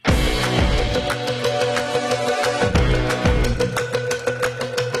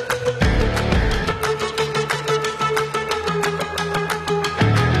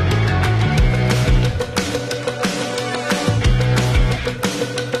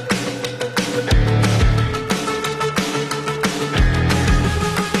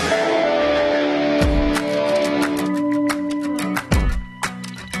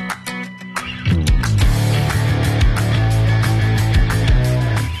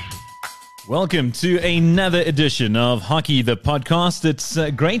Welcome to another edition of Hockey the Podcast. It's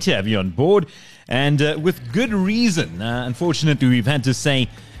great to have you on board, and with good reason. Unfortunately, we've had to say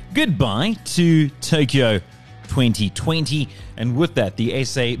goodbye to Tokyo 2020, and with that, the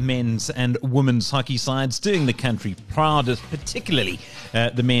SA men's and women's hockey sides doing the country proud, particularly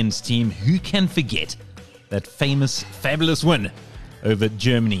the men's team. Who can forget that famous, fabulous win over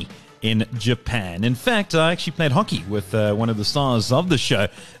Germany in Japan? In fact, I actually played hockey with one of the stars of the show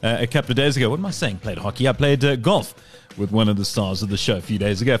a couple of days ago. What am I saying? Played hockey? I played golf with one of the stars of the show a few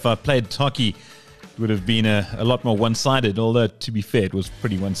days ago. If I played hockey, it would have been a lot more one-sided, although, to be fair, it was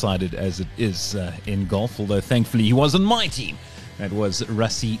pretty one-sided as it is in golf, although thankfully he was on my team. That was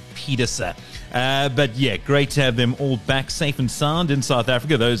Rassie Pieterse. But yeah, great to have them all back safe and sound in South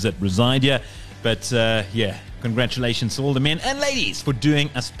Africa, those that reside here. But yeah, congratulations to all the men and ladies for doing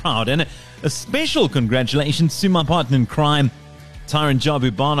us proud. And a special congratulations to my partner in crime, Tyron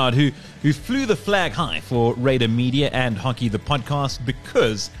Jabu Barnard, who flew the flag high for Raider Media and Hockey the Podcast,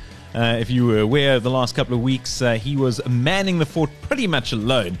 because if you were aware, the last couple of weeks, he was manning the fort pretty much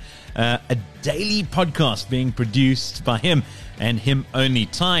alone. A daily podcast being produced by him and him only.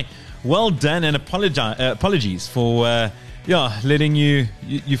 Ty, well done, and apologies for letting you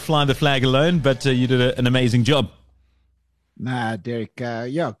fly the flag alone, but you did an amazing job. Nah, Derek,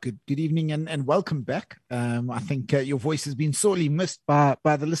 good evening and welcome back. I think your voice has been sorely missed by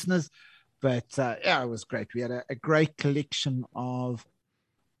the listeners, but it was great. We had a great collection of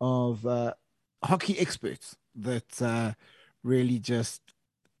hockey experts that really just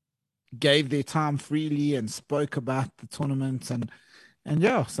gave their time freely and spoke about the tournament, and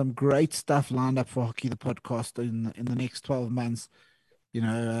some great stuff lined up for Hockey the Podcast in the next 12 months.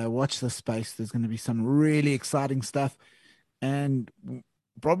 Watch this space. There's going to be some really exciting stuff, and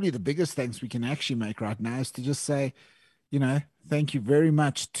probably the biggest thanks we can actually make right now is to just say, thank you very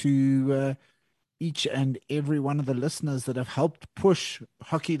much to each and every one of the listeners that have helped push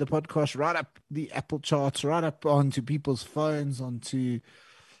Hockey the Podcast right up the Apple charts, right up onto people's phones, onto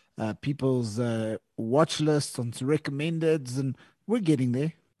people's watch lists, onto recommendeds, and we're getting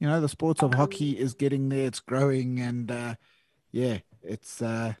there. The sport of hockey is getting there. It's growing, and it's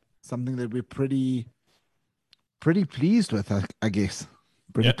something that we're pretty pleased with, I guess.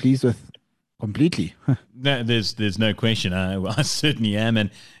 Pleased with completely. No, there's no question. I certainly am,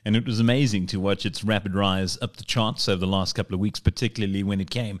 and it was amazing to watch its rapid rise up the charts over the last couple of weeks, particularly when it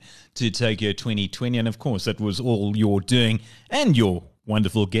came to Tokyo 2020. And of course, that was all your doing and your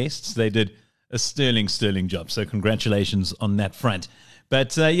wonderful guests. They did a sterling job. So congratulations on that front.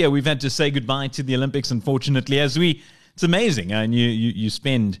 But we've had to say goodbye to the Olympics, unfortunately, it's amazing. And you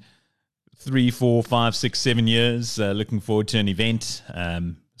spend 3, 4, 5, 6, 7 years looking forward to an event,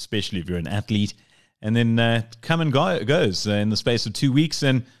 especially if you're an athlete, and then come and goes in the space of 2 weeks,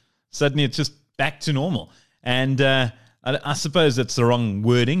 and suddenly it's just back to normal. And I suppose that's the wrong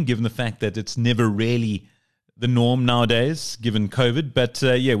wording, given the fact that it's never really the norm nowadays, given COVID. But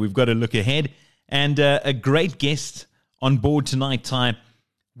we've got to look ahead, and a great guest on board tonight, Ty,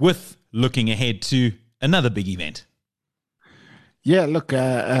 with looking ahead to another big event. Yeah, look,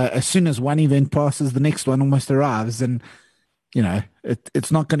 as soon as one event passes, the next one almost arrives, and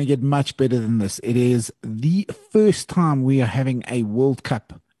it's not going to get much better than this. It is the first time we are having a World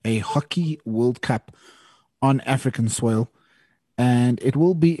Cup, a Hockey World Cup on African soil. And it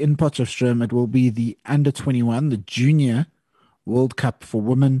will be in Potchefstroom. It will be the under-21, the Junior World Cup for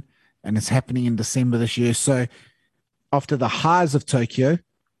women, and it's happening in December this year. So after the highs of Tokyo,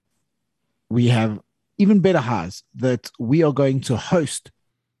 we have even better highs that we are going to host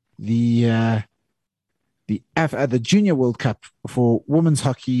the Junior World Cup for women's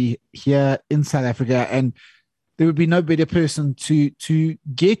hockey here in South Africa, and there would be no better person to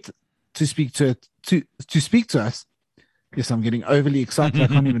get to speak to us. Yes, I'm getting overly excited. I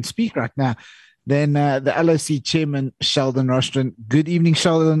can't even speak right now. Then the LOC chairman, Sheldon Rostron. Good evening,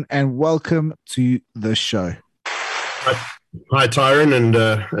 Sheldon, and welcome to the show. Hi, Tyron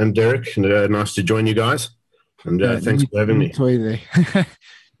and Derek. Nice to join you guys. And thanks for having me.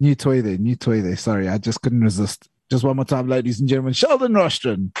 New toy there. Sorry, I just couldn't resist. Just one more time, ladies and gentlemen, Sheldon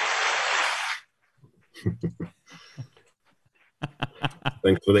Rostron.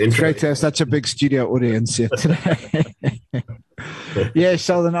 Thanks for the intro. It's great to have such a big studio audience here today. Yeah,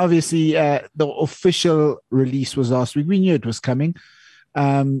 Sheldon, obviously the official release was last week. We knew it was coming,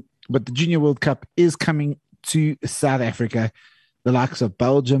 but the Junior World Cup is coming to South Africa. The likes of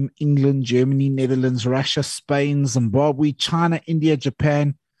Belgium, England, Germany, Netherlands, Russia, Spain, Zimbabwe, China, India,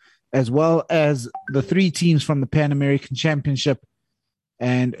 Japan, as well as the 3 teams from the Pan American Championship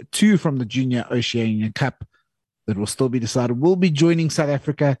and 2 from the Junior Oceania Cup that will still be decided, will be joining South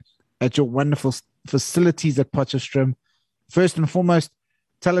Africa at your wonderful facilities at Potchefstroom. First and foremost,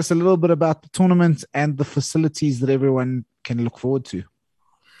 tell us a little bit about the tournament and the facilities that everyone can look forward to.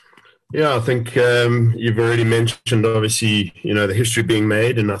 Yeah, I think you've already mentioned, obviously, the history being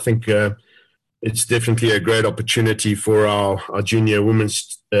made, and I think it's definitely a great opportunity for our junior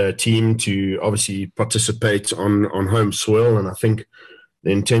women's team to obviously participate on home soil. And I think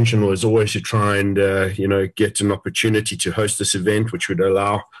the intention was always to try and, get an opportunity to host this event, which would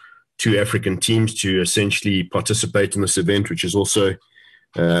allow two African teams to essentially participate in this event, which is also,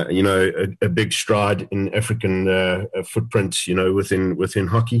 a big stride in African footprint, within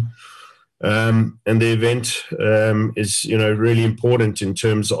hockey. And the event is, really important in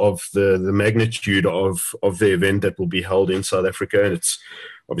terms of the magnitude of the event that will be held in South Africa. And it's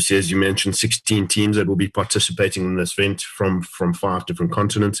obviously, as you mentioned, 16 teams that will be participating in this event from 5 different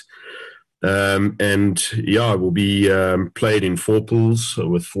continents. It will be played in 4 pools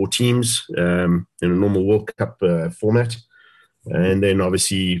with 4 teams in a normal World Cup format. And then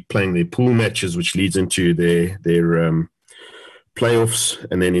obviously playing their pool matches, which leads into their playoffs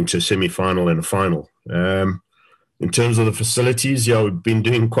and then into a semi-final and a final. In terms of the facilities, we've been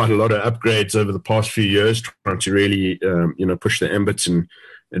doing quite a lot of upgrades over the past few years, trying to really, push the ambits and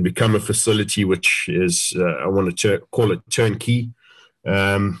become a facility which is, I want to call it turnkey,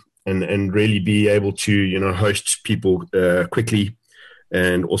 and really be able to, host people quickly,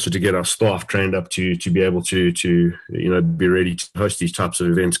 and also to get our staff trained up to be able to be ready to host these types of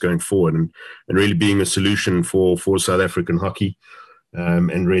events going forward, and really being a solution for South African hockey,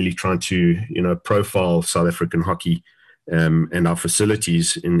 and really trying to profile South African hockey and our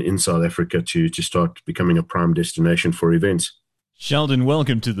facilities in South Africa to start becoming a prime destination for events. Sheldon,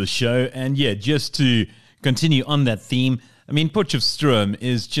 welcome to the show. And just to continue on that theme, I mean, Potchefstroom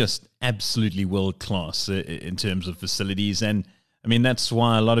is just absolutely world class in terms of facilities, and I mean, that's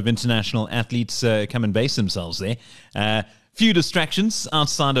why a lot of international athletes come and base themselves there. Few distractions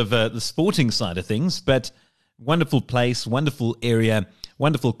outside of the sporting side of things, but wonderful place, wonderful area,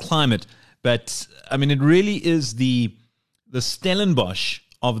 wonderful climate. But, I mean, it really is the Stellenbosch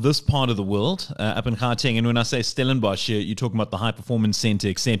of this part of the world, up in Gauteng. And when I say Stellenbosch, you're talking about the High Performance Center,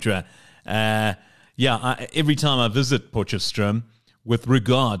 etc. Every time I visit Potchefstroom, with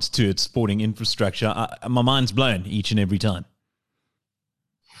regards to its sporting infrastructure, my mind's blown each and every time.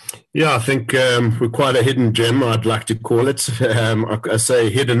 Yeah, I think we're quite a hidden gem, I'd like to call it. I say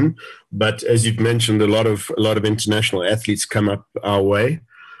hidden, but as you've mentioned, a lot of international athletes come up our way.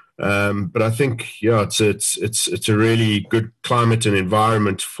 But I think, it's a really good climate and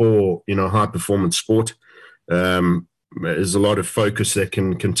environment for high performance sport. There's a lot of focus that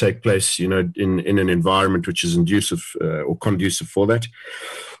can take place, in an environment which is conducive for that.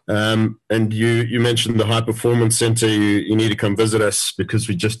 And you mentioned the High Performance Center. You need to come visit us because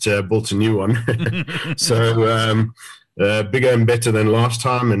we just built a new one. So bigger and better than last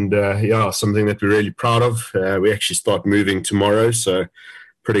time, and something that we're really proud of. We actually start moving tomorrow, so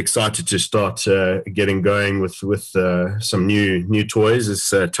pretty excited to start getting going with some new toys. As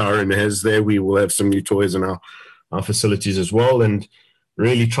Tyron has there, we will have some new toys in our facilities as well, and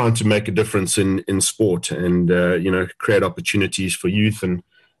really trying to make a difference in sport and create opportunities for youth and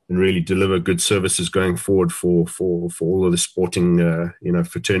really deliver good services going forward for all of the sporting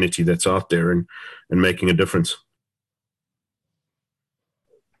fraternity that's out there and making a difference.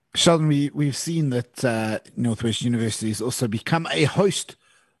 Sheldon, we've seen that Northwest University has also become a host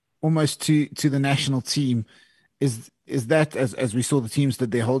almost to the national team. Is that, as we saw the teams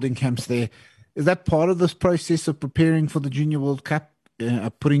that they're holding camps there, is that part of this process of preparing for the Junior World Cup,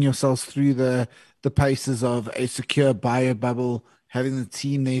 putting yourselves through the paces of a secure bio bubble, having the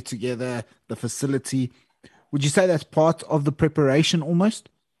team there together, the facility? Would you say that's part of the preparation almost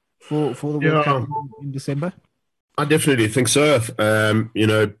for the World Cup in December? I definitely think so. Not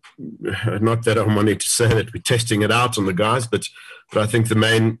that I'm wanting to say that we're testing it out on the guys, but I think the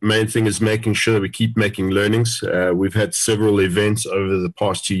main thing is making sure we keep making learnings. We've had several events over the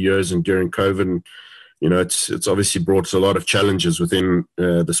past 2 years and during COVID, and it's obviously brought a lot of challenges within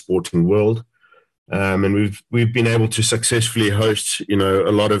the sporting world. And we've been able to successfully host,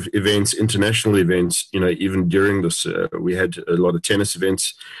 a lot of events, international events, even during this. We had a lot of tennis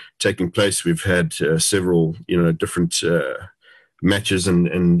events taking place. We've had several, different matches and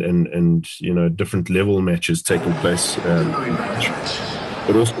different level matches taking place.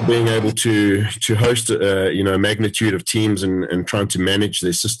 But also being able to host, a magnitude of teams and trying to manage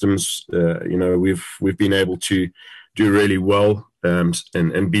their systems. We've been able to do really well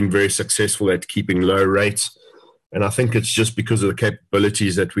and been very successful at keeping low rates And I think it's just because of the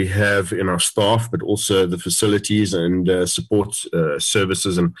capabilities that we have in our staff, but also the facilities and support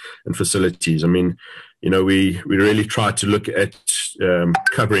services and facilities. I mean, we really try to look at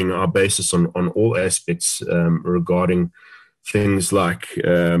covering our basis on all aspects regarding things like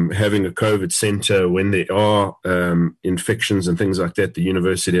having a COVID center when there are infections and things like that. The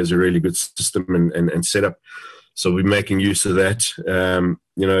university has a really good system and setup. So we're making use of that.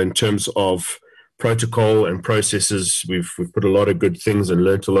 In terms of protocol and processes, we've put a lot of good things and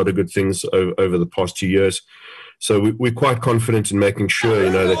learnt a lot of good things over the past 2 years. So we're quite confident in making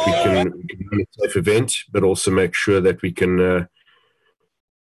sure, that we can run a safe event, but also make sure that we can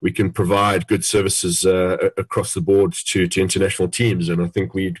provide good services across the board to international teams. And I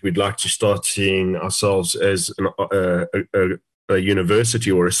think we'd like to start seeing ourselves as a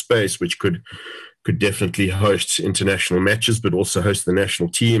university or a space which could definitely host international matches, but also host the national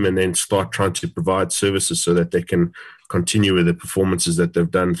team, and then start trying to provide services so that they can continue with the performances that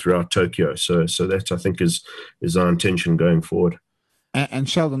they've done throughout Tokyo. So that, I think, is our intention going forward. And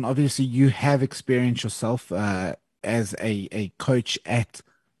Sheldon, obviously you have experience yourself as a coach at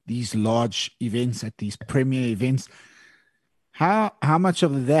these large events, at these premier events. How much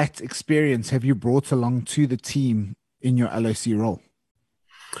of that experience have you brought along to the team in your LOC role?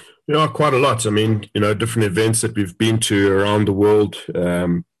 Yeah, quite a lot. I mean, different events that we've been to around the world,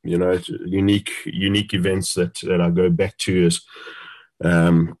 unique events that I go back to is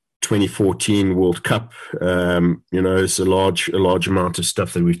 2014 World Cup. It's a large amount of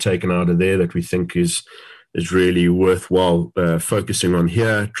stuff that we've taken out of there that we think is really worthwhile focusing on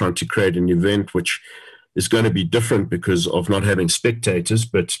here, trying to create an event which is going to be different because of not having spectators,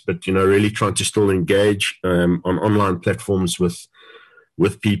 but really trying to still engage on online platforms with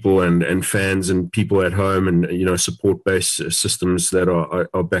people and fans and people at home, and support-based systems that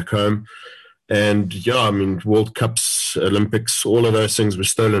are back home. And yeah, I mean, World Cups, Olympics, all of those things, we're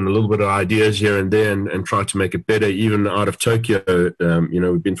stolen a little bit of ideas here and there and try to make it better, even out of Tokyo.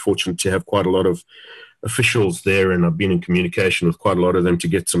 We've been fortunate to have quite a lot of officials there, and I've been in communication with quite a lot of them to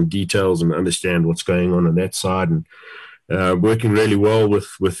get some details and understand what's going on that side, and working really well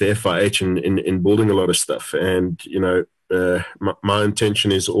with the FIH in building a lot of stuff. And my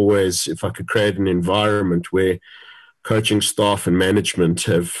intention is always, if I could create an environment where coaching staff and management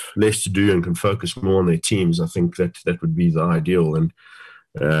have less to do and can focus more on their teams, I think that would be the ideal. And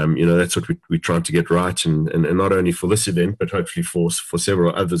that's what we're trying to get right, and not only for this event, but hopefully for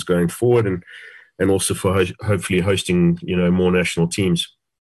several others going forward, and also for hopefully hosting more national teams.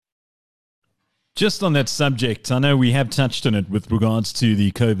 Just on that subject, I know we have touched on it with regards to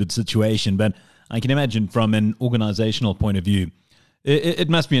the COVID situation, but I can imagine from an organizational point of view, it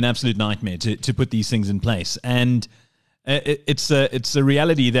must be an absolute nightmare to put these things in place. And it's a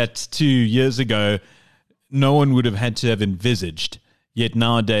reality that 2 years ago, no one would have had to have envisaged. Yet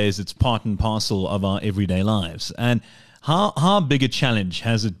nowadays, it's part and parcel of our everyday lives. And how big a challenge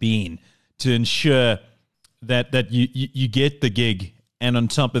has it been to ensure that you get the gig, and on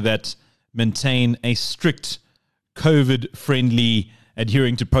top of that, maintain a strict COVID-friendly,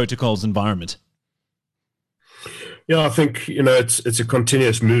 adhering to protocols environment? Yeah, I think it's a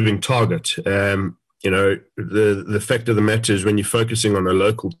continuous moving target. The fact of the matter is, when you're focusing on a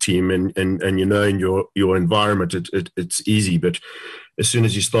local team and in your environment, it's easy. But as soon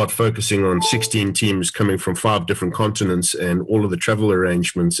as you start focusing on 16 teams coming from 5 different continents, and all of the travel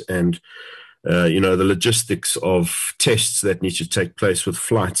arrangements and the logistics of tests that need to take place with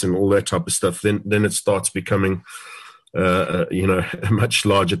flights and all that type of stuff, then it starts becoming a much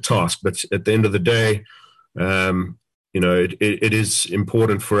larger task. But at the end of the day, it is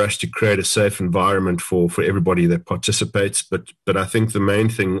important for us to create a safe environment for everybody that participates. But I think the main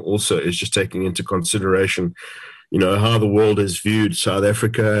thing also is just taking into consideration, how the world has viewed South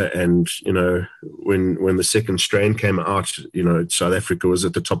Africa. And, when the second strain came out, South Africa was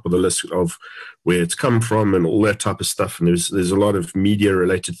at the top of the list of where it's come from and all that type of stuff. And there's a lot of media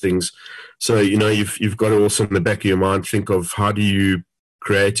related things. So, you've got to also in the back of your mind think of, how do you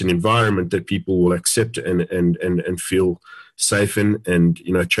create an environment that people will accept and feel safe in, and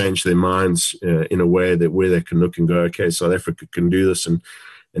change their minds in a way that where they can look and go, okay, South Africa can do this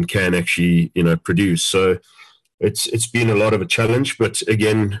and can actually produce. So it's been a lot of a challenge, but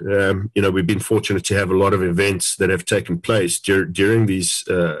again, we've been fortunate to have a lot of events that have taken place during these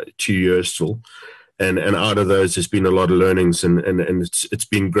 2 years still. And out of those, there's been a lot of learnings, and it's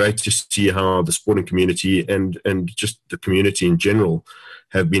been great to see how the sporting community and just the community in general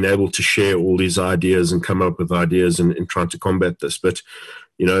have been able to share all these ideas and come up with ideas and trying to combat this. But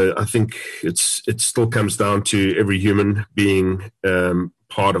I think it still comes down to every human being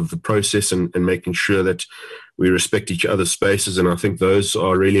part of the process and making sure that we respect each other's spaces. And I think those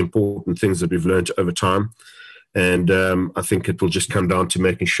are really important things that we've learned over time. And I think it will just come down to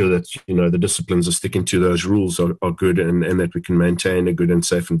making sure that, the disciplines are sticking to those rules are good and that we can maintain a good and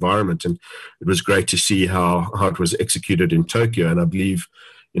safe environment. And it was great to see how it was executed in Tokyo. And I believe,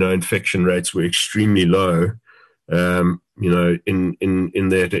 infection rates were extremely low, in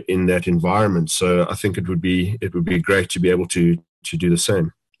that environment. So I think it would be great to be able to do the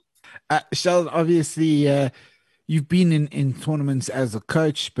same. Sheldon, obviously, you've been in tournaments as a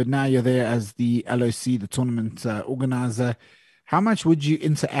coach, but now you're there as the LOC, the tournament organizer. How much would you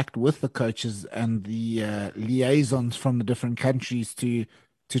interact with the coaches and the liaisons from the different countries to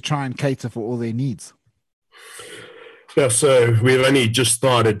try and cater for all their needs? Yeah, so we've only just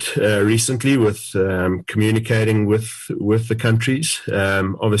started recently with communicating with the countries.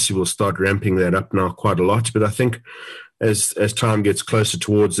 Obviously, we'll start ramping that up now quite a lot, but I think as time gets closer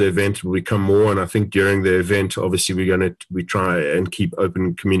towards the event, it will become more. And I think during the event, obviously, we try and keep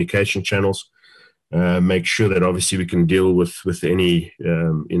open communication channels, make sure that obviously we can deal with any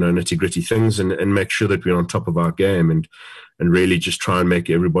nitty gritty things, and make sure that we're on top of our game and really just try and make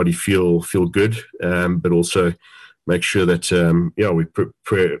everybody feel good, but also make sure that we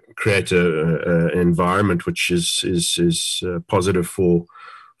create an environment which is positive for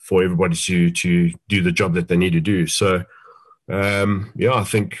everybody to do the job that they need to do. So I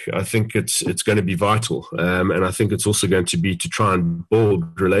think it's going to be vital, and I think it's also going to be to try and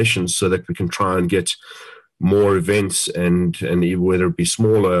build relations so that we can try and get more events and whether it be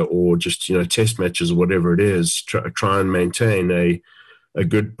smaller or just test matches or whatever it is, try and maintain a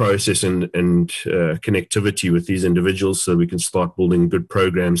good process and connectivity with these individuals so we can start building good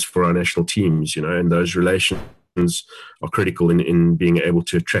programs for our national teams, and those relations are critical in being able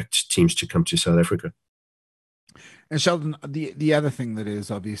to attract teams to come to South Africa. And Sheldon, the other thing that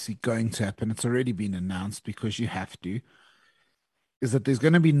is obviously going to happen, it's already been announced because you have to, is that there's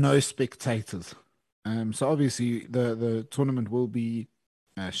going to be no spectators. So obviously the tournament will be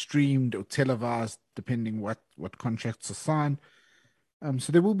streamed or televised depending what contracts are signed.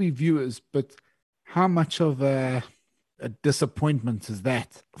 So there will be viewers, but how much of a disappointment is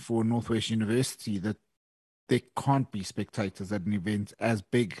that for Northwest University that there can't be spectators at an event as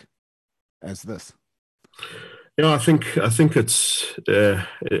big as this? I think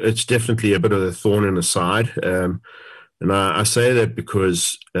it's definitely a bit of a thorn in the side, and I say that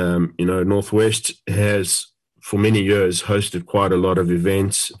because Northwest has for many years hosted quite a lot of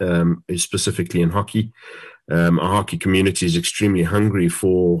events, specifically in hockey. Our hockey community is extremely hungry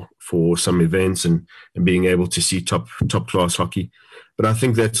for some events and being able to see top class hockey. But I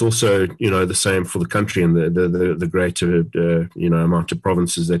think that's also the same for the country and the greater amount of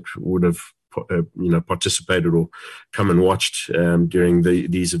provinces that would have participated or come and watched during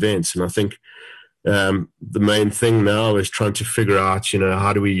these events. And I think the main thing now is trying to figure out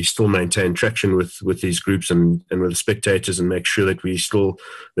how do we still maintain traction with these groups and with the spectators and make sure that we still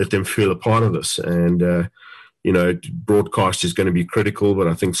let them feel a part of this. And broadcast is going to be critical, but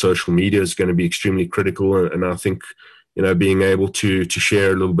I think social media is going to be extremely critical. And I think, being able to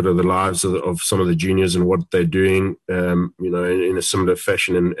share a little bit of the lives of some of the juniors and what they're doing, in a similar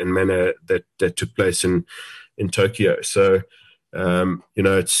fashion and manner that took place in Tokyo. So,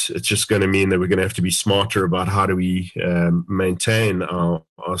 it's just going to mean that we're going to have to be smarter about how do we maintain our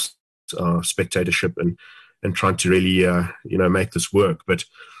spectatorship and trying to really, make this work. But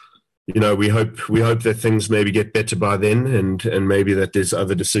we hope that things maybe get better by then, and maybe that there's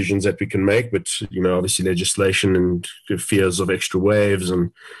other decisions that we can make. But obviously legislation and fears of extra waves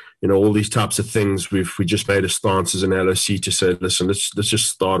and all these types of things. We just made a stance as an LOC to say, listen, let's just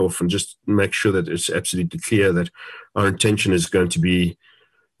start off and just make sure that it's absolutely clear that our intention is going to be,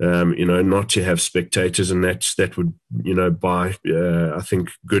 not to have spectators, and that would buy I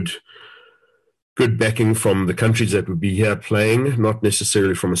think good backing from the countries that would be here playing, not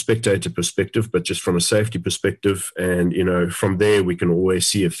necessarily from a spectator perspective, but just from a safety perspective. And, from there, we can always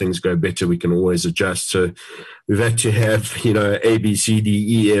see if things go better, we can always adjust. So we've had to have, A, B, C,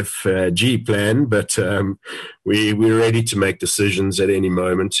 D, E, F, G plan, but we're ready to make decisions at any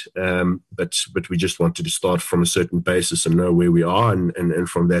moment. But we just wanted to start from a certain basis and know where we are. And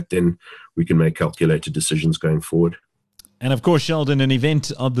from that, then we can make calculated decisions going forward. And of course, Sheldon, an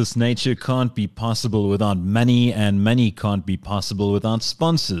event of this nature can't be possible without money, and money can't be possible without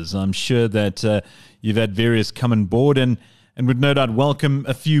sponsors. I'm sure that you've had various come on board and would no doubt welcome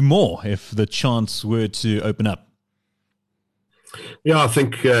a few more if the chance were to open up. Yeah, I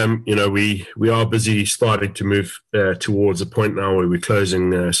think we are busy starting to move towards a point now where we're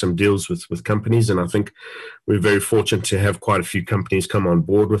closing some deals with companies, and I think we're very fortunate to have quite a few companies come on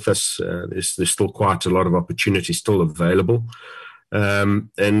board with us. There's still quite a lot of opportunity still available.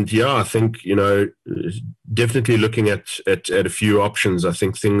 And yeah, I think, definitely looking at a few options. I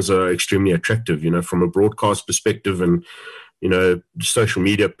think things are extremely attractive, from a broadcast perspective, and social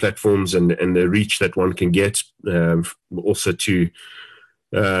media platforms and the reach that one can get. Also to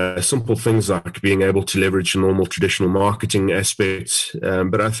simple things like being able to leverage normal traditional marketing aspects.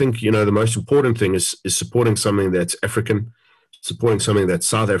 But I think, the most important thing is supporting something that's African, supporting something that's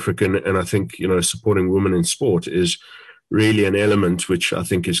South African. And I think, supporting women in sport is really an element which I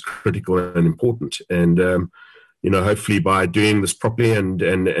think is critical and important. And, hopefully by doing this properly and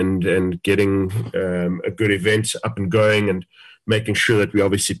getting a good event up and going, and making sure that we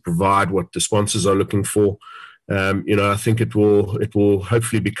obviously provide what the sponsors are looking for, I think it will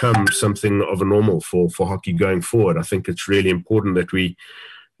hopefully become something of a normal for hockey going forward. I think it's really important that we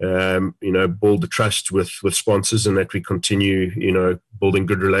build the trust with sponsors, and that we continue, building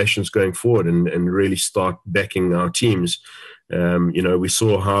good relations going forward, and really start backing our teams. We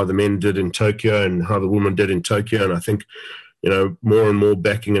saw how the men did in Tokyo and how the women did in Tokyo. And I think, more and more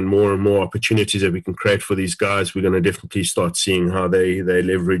backing and more opportunities that we can create for these guys, we're going to definitely start seeing how they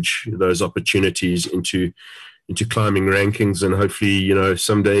leverage those opportunities into climbing rankings, and hopefully,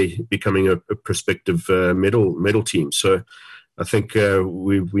 someday becoming a prospective medal team. So I think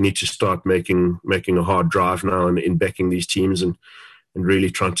we need to start making a hard drive now in backing these teams, and really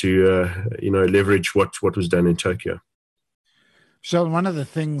trying to leverage what was done in Tokyo. Sheldon, one of the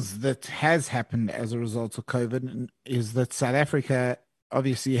things that has happened as a result of COVID is that South Africa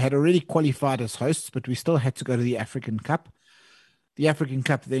obviously had already qualified as hosts, but we still had to go to the African Cup. The African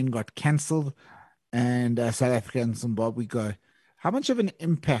Cup then got cancelled, and South Africa and Zimbabwe go. How much of an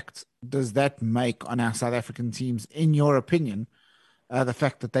impact does that make on our South African teams, in your opinion, the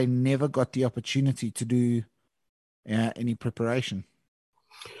fact that they never got the opportunity to do any preparation?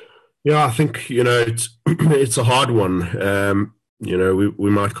 Yeah, I think, it's a hard one. We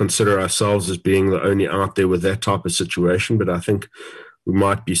might consider ourselves as being the only out there with that type of situation, but I think we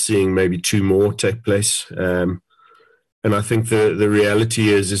might be seeing maybe two more take place. And I think the reality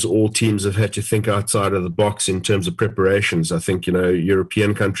is all teams have had to think outside of the box in terms of preparations. I think,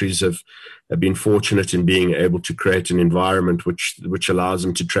 European countries have been fortunate in being able to create an environment which allows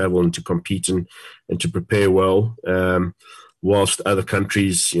them to travel and to compete and to prepare well. Whilst other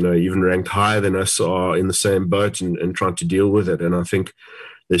countries, even ranked higher than us, are in the same boat and trying to deal with it. And I think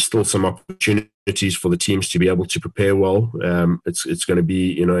there's still some opportunities for the teams to be able to prepare well. It's going to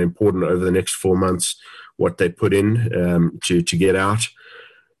be, important over the next 4 months what they put in to get out.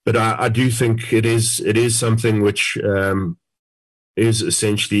 But I do think it is something which is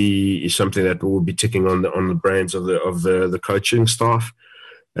essentially something that will be ticking on the brains of the coaching staff.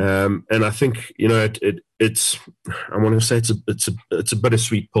 And I think, it's I want to say it's a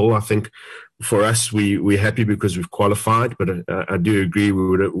bittersweet pill. I think for us, we're happy because we've qualified, but I do agree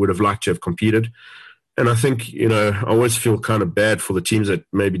we would have liked to have competed. And I think, I always feel kind of bad for the teams that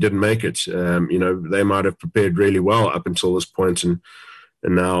maybe didn't make it. They might have prepared really well up until this point, and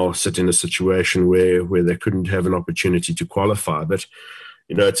now sit in a situation where they couldn't have an opportunity to qualify. But,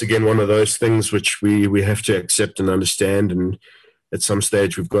 it's again one of those things which we have to accept and understand. And at some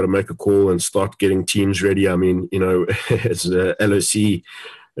stage, we've got to make a call and start getting teams ready. I mean, as a LOC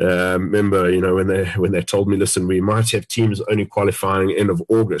member, when they told me, listen, we might have teams only qualifying end of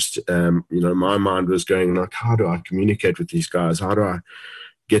August, my mind was going like, how do I communicate with these guys? How do I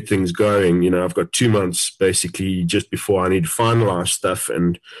get things going? I've got 2 months basically just before I need to finalize stuff,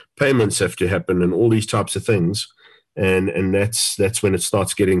 and payments have to happen and all these types of things. And that's when it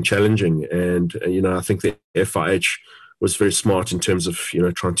starts getting challenging. And, I think the FIH was very smart in terms of,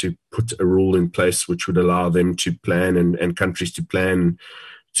 trying to put a rule in place which would allow them to plan and countries to plan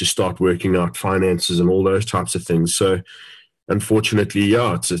to start working out finances and all those types of things. So unfortunately,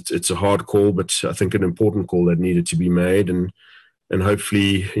 yeah, it's a hard call, but I think an important call that needed to be made. And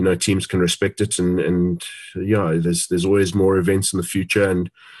hopefully, teams can respect it. And yeah, there's always more events in the future.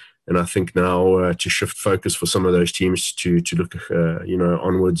 And I think now to shift focus for some of those teams to look,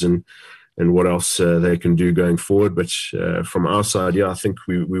 onwards and what else they can do going forward. But from our side, yeah, I think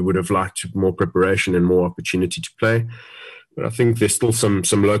we would have liked more preparation and more opportunity to play. But I think there's still some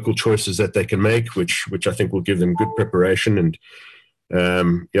local choices that they can make, which I think will give them good preparation. And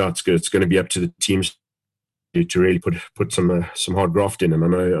yeah, it's good. It's going to be up to the teams to really put some hard graft in. And I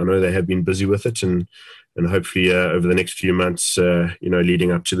know they have been busy with it, and hopefully over the next few months,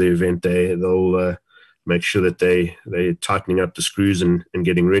 leading up to the event, they'll make sure that they're tightening up the screws and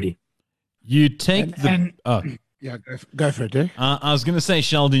getting ready. You take yeah, go for it, Derek. I was going to say,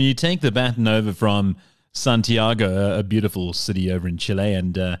 Sheldon, you take the baton over from Santiago, a beautiful city over in Chile,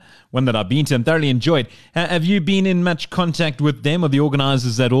 and one that I've been to and thoroughly enjoyed. Have you been in much contact with them or the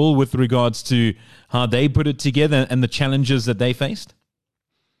organizers at all with regards to how they put it together and the challenges that they faced?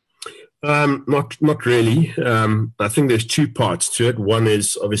 Not really. I think there's two parts to it. One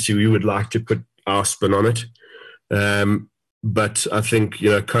is obviously we would like to put our spin on it. But I think,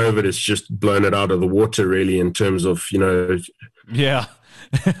 COVID has just blown it out of the water really in terms of, Yeah.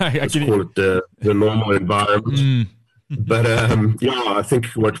 let's call it the normal environment. But I think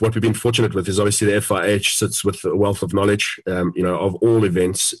what we've been fortunate with is obviously the FIH sits with a wealth of knowledge, of all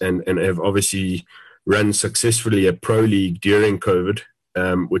events and have obviously run successfully a pro league during COVID,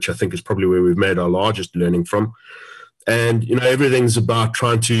 which I think is probably where we've made our largest learning from. And, everything's about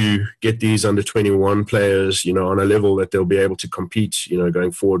trying to get these under 21 players, on a level that they'll be able to compete,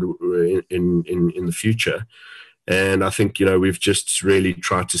 going forward in the future. And I think, we've just really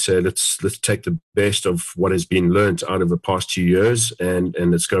tried to say, let's take the best of what has been learned out of the past 2 years and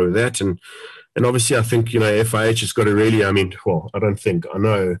let's go with that. And obviously, I think, FIH has got a really, I know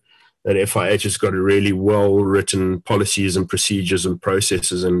that FIH has got a really well-written policies and procedures and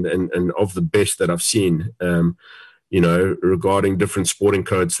processes and of the best that I've seen, regarding different sporting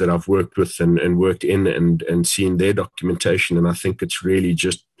codes that I've worked with and worked in and seen their documentation. And I think it's really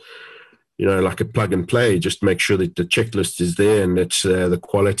just, like a plug and play, just make sure that the checklist is there and that the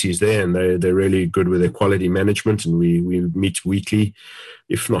quality is there, and they're really good with their quality management. And we meet weekly,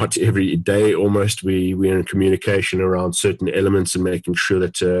 if not every day almost. We're in communication around certain elements and making sure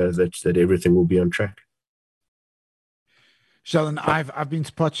that everything will be on track. Sheldon, I've been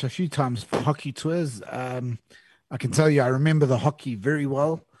to Potch a few times for hockey tours. I can tell you, I remember the hockey very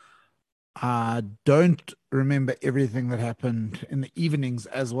well. I don't remember everything that happened in the evenings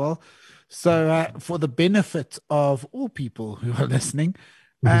as well. So for the benefit of all people who are listening,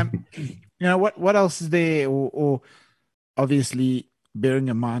 what else is there? Or obviously bearing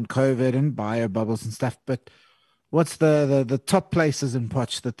in mind COVID and bio bubbles and stuff, but what's the top places in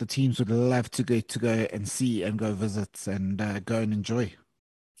Potch that the teams would love to go and see and go visit and go and enjoy?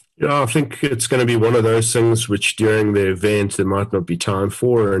 Yeah, I think it's going to be one of those things which during the event there might not be time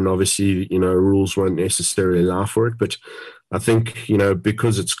for, and obviously, rules won't necessarily allow for it. But I think,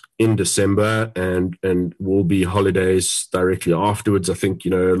 because it's in December and will be holidays directly afterwards, I think, a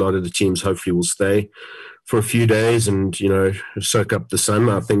lot of the teams hopefully will stay for a few days and, soak up the sun.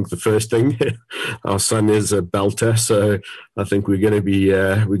 I think the first thing, our sun is a belter. So I think we're going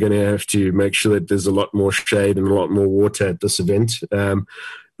to have to make sure that there's a lot more shade and a lot more water at this event.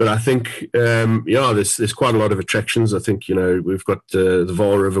 But I think, there's quite a lot of attractions. I think, we've got the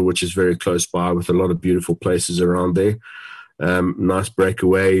Vaal River, which is very close by with a lot of beautiful places around there. Nice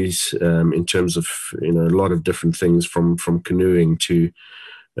breakaways in terms of, a lot of different things from canoeing to,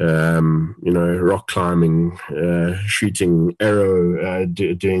 rock climbing, shooting arrow,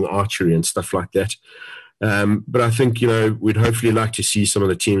 doing archery and stuff like that. But I think, we'd hopefully like to see some of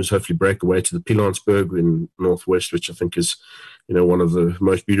the teams hopefully break away to the Pilanesberg in Northwest, which I think is, one of the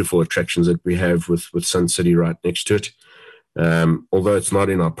most beautiful attractions that we have with Sun City right next to it. Although it's not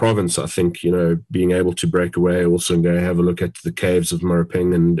in our province, I think, being able to break away, also go have a look at the caves of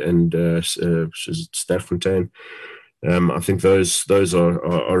Murruping and Sterkfontein. I think those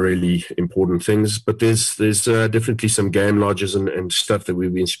are really important things. But there's definitely some game lodges and stuff that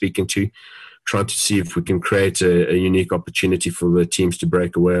we've been speaking to, trying to see if we can create a unique opportunity for the teams to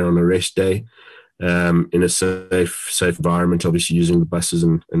break away on a rest day. In a safe environment, obviously using the buses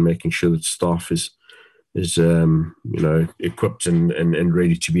and making sure that staff is equipped and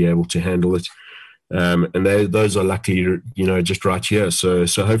ready to be able to handle it. And those are luckily, just right here. So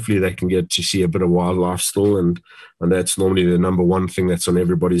hopefully they can get to see a bit of wildlife still. And that's normally the number one thing that's on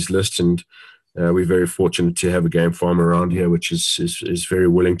everybody's list. And we're very fortunate to have a game farm around here, which is very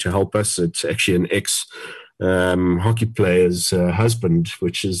willing to help us. It's actually an ex hockey player's husband,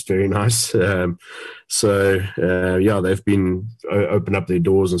 which is very nice. They've been opened up their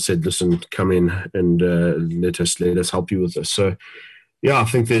doors and said, listen, come in and let us help you with this. So I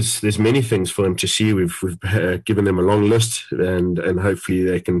think there's many things for them to see. We've given them a long list and hopefully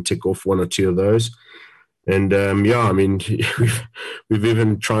they can tick off one or two of those. And we've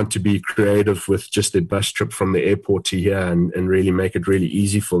even tried to be creative with just a bus trip from the airport to here and really make it really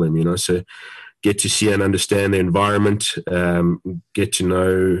easy for them, so get to see and understand the environment, get to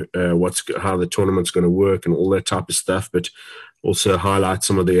know how the tournament's going to work and all that type of stuff, but also highlight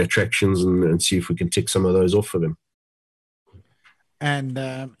some of the attractions and see if we can tick some of those off for them. And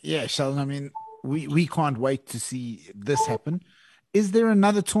Sheldon, we can't wait to see this happen. Is there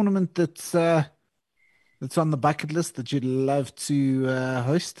another tournament that's on the bucket list that you'd love to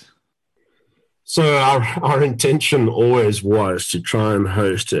host? So our intention always was to try and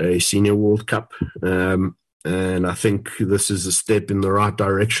host a Senior World Cup. And I think this is a step in the right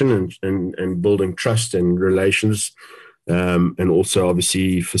direction and building trust and relations, and also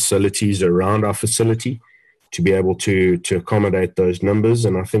obviously facilities around our facility to be able to accommodate those numbers.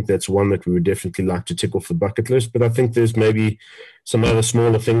 And I think that's one that we would definitely like to tick off the bucket list. But I think there's maybe some other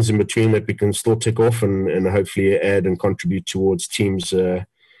smaller things in between that we can still tick off and hopefully add and contribute towards teams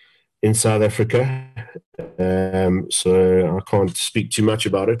in South Africa. So I can't speak too much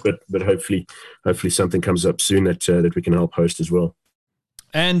about it, but hopefully something comes up soon that we can help host as well.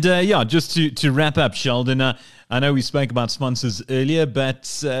 And just to wrap up, Sheldon, I know we spoke about sponsors earlier,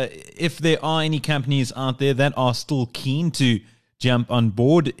 but if there are any companies out there that are still keen to jump on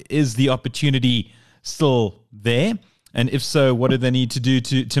board, is the opportunity still there? And if so, what do they need to do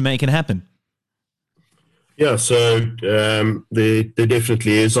to make it happen? Yeah, so there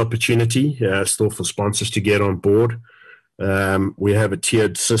definitely is opportunity still for sponsors to get on board. We have a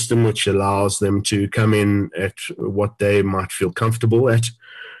tiered system which allows them to come in at what they might feel comfortable at.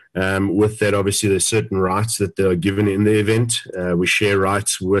 With that, obviously, there's certain rights that they are given in the event. We share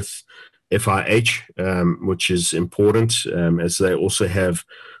rights with FIH, which is important, as they also have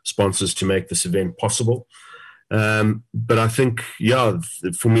sponsors to make this event possible. But I think,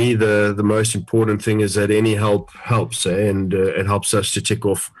 for me, the most important thing is that any help helps, and it helps us to tick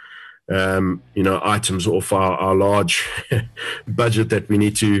off, items off our large budget that we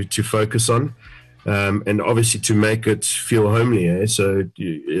need to focus on. And obviously to make it feel homely. So,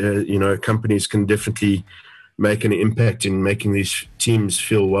 companies can definitely make an impact in making these teams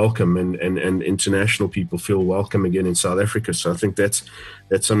feel welcome and international people feel welcome again in South Africa. So I think that's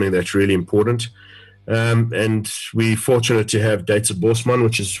something that's really important. And we're fortunate to have Data Bosman,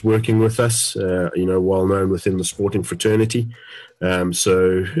 which is working with us, well known within the sporting fraternity.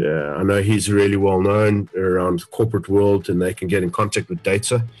 So I know he's really well known around the corporate world, and they can get in contact with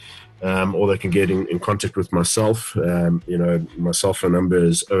Data. Or they can get in contact with myself. My cell phone number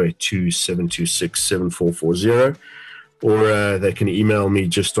is 082-726-7440. Or they can email me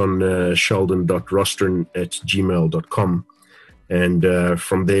just on sheldon.rostron@gmail.com. And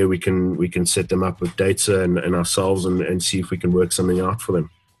from there, we can set them up with Data and ourselves and see if we can work something out for them.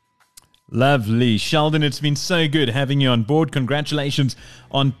 Lovely. Sheldon, it's been so good having you on board. Congratulations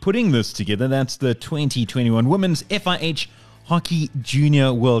on putting this together. That's the 2021 Women's FIH Hockey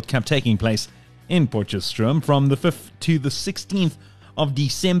Junior World Cup taking place in Potchefstroom from the 5th to the 16th of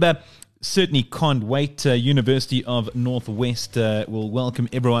December. Certainly can't wait. University of Northwest will welcome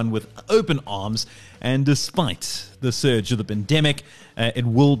everyone with open arms. And despite the surge of the pandemic, it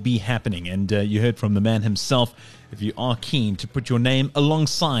will be happening. And you heard from the man himself. If you are keen to put your name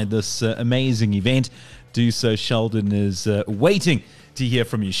alongside this amazing event, do so. Sheldon is waiting to hear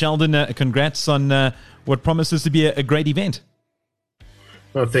from you. Sheldon, congrats on what promises to be a great event.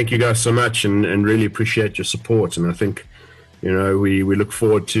 Well, thank you guys so much and really appreciate your support. And I think, we look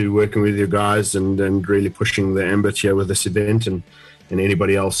forward to working with you guys and really pushing the ambit here with this event and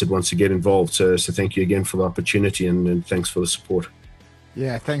anybody else that wants to get involved. So thank you again for the opportunity and thanks for the support.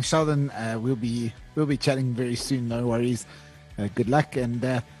 Yeah, thanks, Sheldon. We'll be chatting very soon. No worries. Good luck.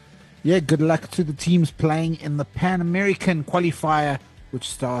 And good luck to the teams playing in the Pan American qualifier, which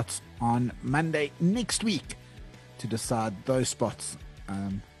starts on Monday next week to decide those spots.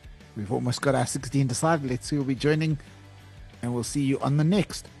 We've almost got our 16 decided. Let's see who'll be joining, and we'll see you on the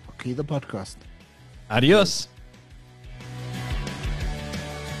next Hockey the Podcast. Adios.